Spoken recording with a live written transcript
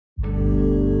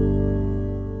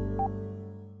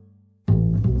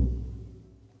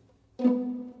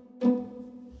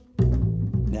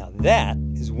That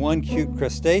is one cute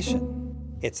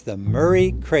crustacean. It's the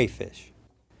Murray Crayfish.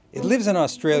 It lives in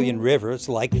Australian rivers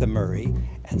like the Murray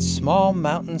and small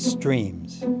mountain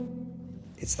streams.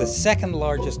 It's the second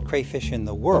largest crayfish in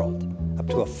the world, up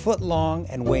to a foot long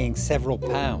and weighing several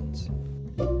pounds.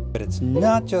 But it's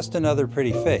not just another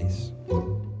pretty face.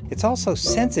 It's also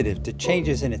sensitive to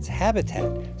changes in its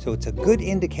habitat, so it's a good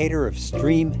indicator of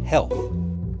stream health.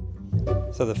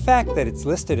 So the fact that it's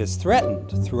listed as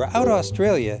threatened throughout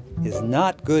Australia is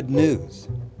not good news.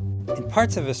 In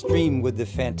parts of a stream with the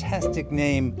fantastic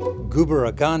name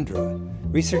Gubaragandra,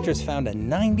 researchers found a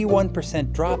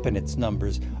 91% drop in its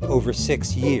numbers over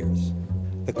 6 years.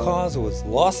 The cause was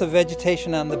loss of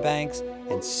vegetation on the banks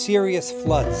and serious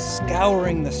floods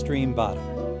scouring the stream bottom.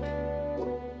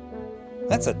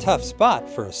 That's a tough spot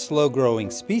for a slow-growing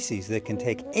species that can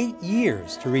take 8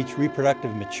 years to reach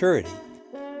reproductive maturity.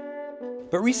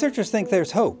 But researchers think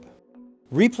there's hope.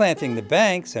 Replanting the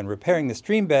banks and repairing the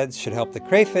stream beds should help the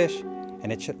crayfish,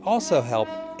 and it should also help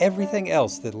everything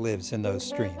else that lives in those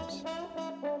streams.